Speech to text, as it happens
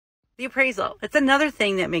The appraisal. It's another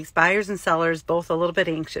thing that makes buyers and sellers both a little bit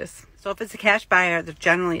anxious. So if it's a cash buyer, there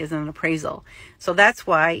generally isn't an appraisal. So that's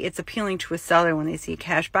why it's appealing to a seller when they see a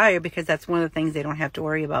cash buyer, because that's one of the things they don't have to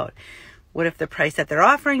worry about. What if the price that they're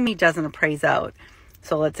offering me doesn't appraise out?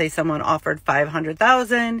 So let's say someone offered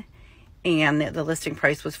 $500,000 and the listing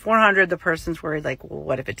price was $400,000. The person's worried, like, well,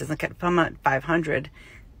 what if it doesn't come at $500,000?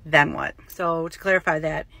 Then what? So to clarify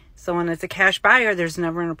that, so when it's a cash buyer, there's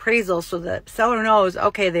never an appraisal. So the seller knows,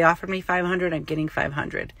 okay, they offered me $500,000, I'm getting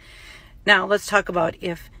 $500,000. Now let's talk about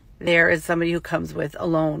if there is somebody who comes with a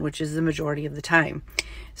loan, which is the majority of the time.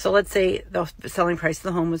 So let's say the selling price of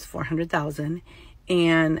the home was $400,000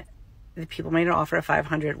 and the people made an offer of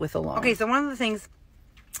 $500,000 with a loan. Okay, so one of the things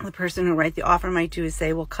the person who writes the offer might do is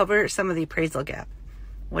say, well, cover some of the appraisal gap.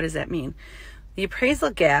 What does that mean? The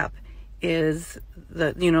appraisal gap is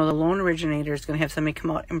the loan originator is going to have somebody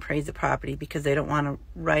come out and appraise the property because they don't want to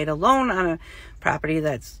write a loan on a property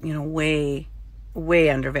that's, way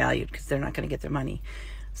undervalued, because they're not going to get their money.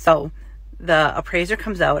 So the appraiser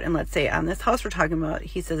comes out, and let's say on this house we're talking about,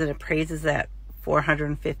 he says it appraises at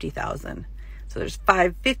 $450,000. So there's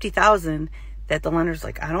 $550,000 that the lender's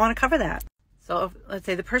like, I don't want to cover that. So if, let's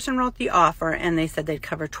say the person wrote the offer and they said they'd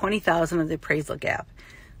cover $20,000 of the appraisal gap.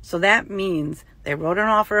 So that means they wrote an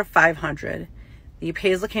offer of $500,000. The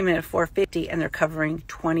appraisal came in at $450,000 and they're covering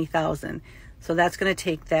 $20,000. So that's going to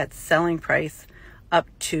take that selling price up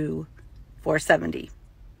to $470,000,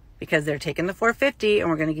 because they're taking the $450,000 and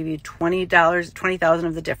we're going to give you $20,000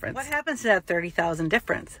 of the difference. What happens to that $30,000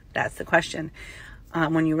 difference? That's the question.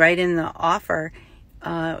 When you write in the offer,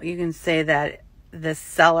 you can say that the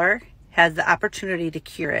seller has the opportunity to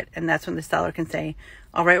cure it. And that's when the seller can say,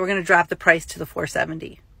 all right, we're going to drop the price to the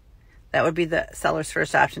 $470,000. That would be the seller's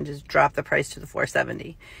first option, to drop the price to the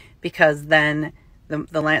 $470,000, because then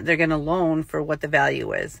the land, they're going to loan for what the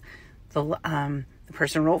value is. The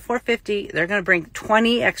person wrote $450,000. They're going to bring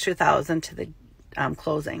 $20,000 extra to the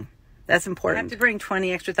closing. That's important. They have to bring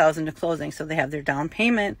 $20,000 extra to closing, so they have their down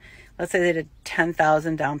payment. Let's say they did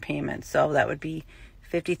 $10,000 down payment, so that would be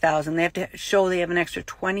 $50,000. They have to show they have an extra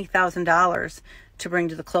 $20,000 to bring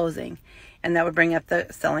to the closing, and that would bring up the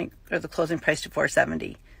selling or the closing price to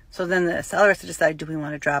 $470,000. So then the seller has to decide, do we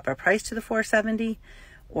want to drop our price to the $470,000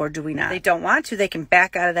 or do we not? If they don't want to, they can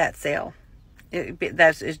back out of that sale.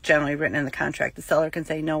 That is generally written in the contract. The seller can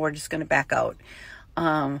say, no, we're just going to back out.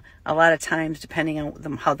 A lot of times, depending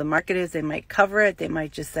on how the market is, they might cover it. They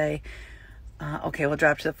might just say, okay, we'll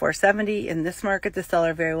drop to the $470,000. In this market, the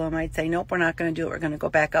seller very well might say, nope, we're not going to do it. We're going to go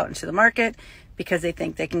back out into the market because they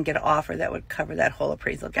think they can get an offer that would cover that whole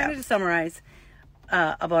appraisal gap. To summarize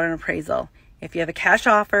about an appraisal, if you have a cash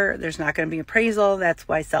offer, there's not going to be appraisal. That's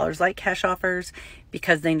why sellers like cash offers,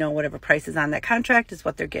 because they know whatever price is on that contract is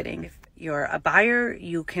what they're getting. If you're a buyer,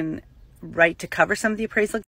 you can write to cover some of the appraisal